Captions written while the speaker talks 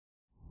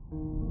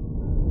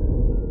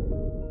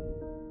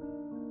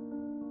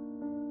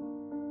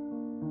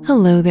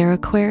Hello there,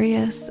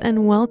 Aquarius,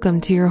 and welcome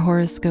to your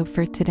horoscope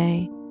for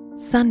today,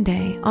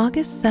 Sunday,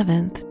 August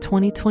 7th,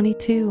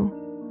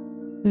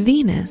 2022.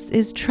 Venus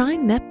is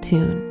trine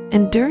Neptune,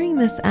 and during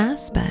this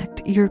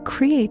aspect, your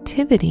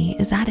creativity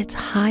is at its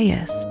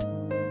highest.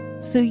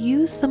 So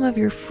use some of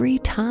your free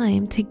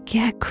time to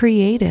get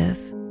creative.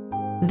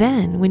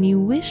 Then, when you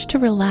wish to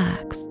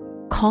relax,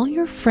 call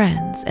your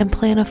friends and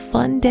plan a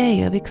fun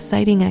day of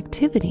exciting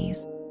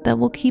activities that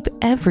will keep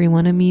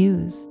everyone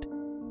amused.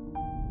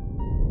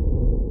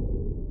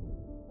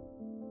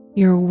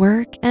 Your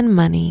work and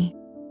money.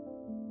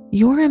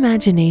 Your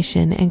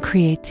imagination and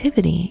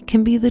creativity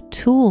can be the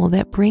tool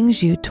that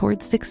brings you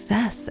towards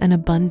success and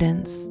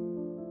abundance.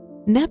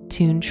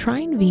 Neptune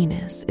trine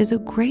Venus is a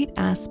great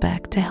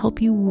aspect to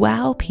help you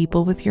wow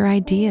people with your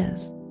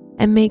ideas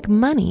and make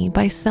money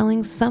by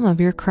selling some of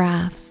your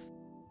crafts.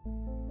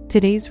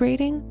 Today's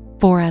rating,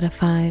 4 out of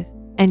 5,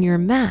 and your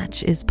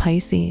match is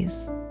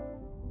Pisces.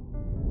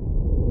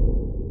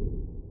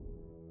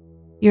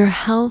 Your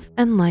health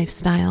and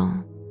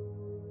lifestyle.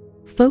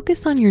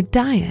 Focus on your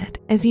diet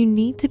as you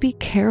need to be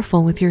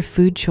careful with your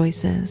food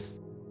choices.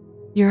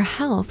 Your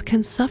health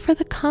can suffer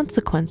the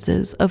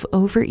consequences of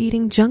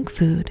overeating junk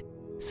food,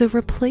 so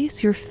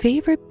replace your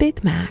favorite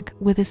Big Mac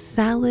with a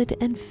salad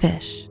and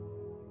fish.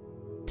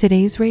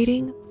 Today's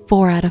rating,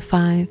 4 out of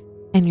 5,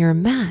 and your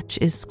match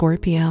is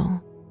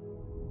Scorpio.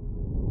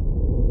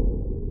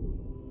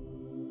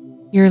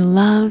 Your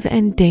love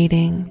and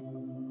dating.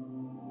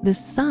 The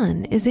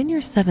sun is in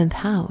your 7th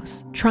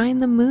house,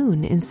 trine the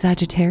moon in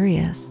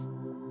Sagittarius.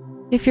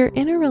 If you're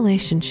in a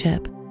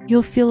relationship,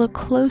 you'll feel a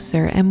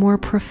closer and more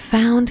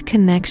profound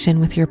connection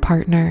with your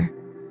partner.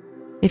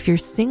 If you're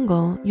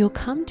single, you'll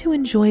come to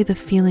enjoy the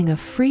feeling of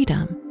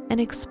freedom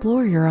and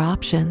explore your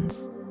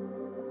options.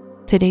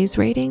 Today's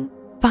rating,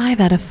 5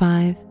 out of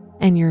 5,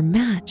 and your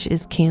match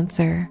is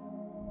Cancer.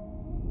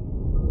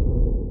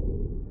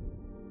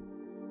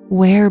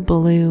 Wear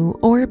blue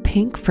or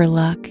pink for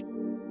luck.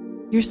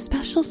 Your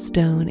special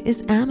stone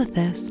is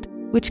amethyst,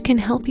 which can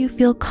help you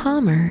feel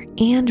calmer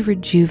and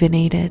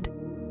rejuvenated.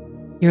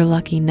 Your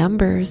lucky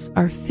numbers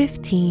are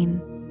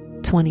 15,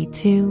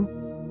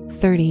 22,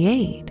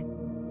 38,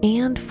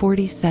 and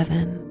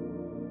 47.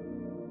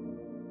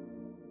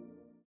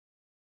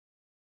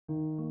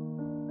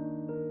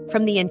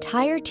 From the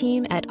entire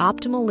team at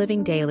Optimal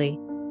Living Daily,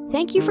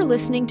 thank you for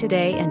listening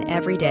today and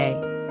every day.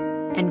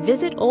 And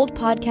visit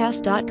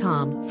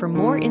oldpodcast.com for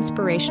more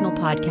inspirational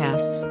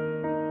podcasts.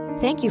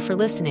 Thank you for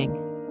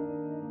listening.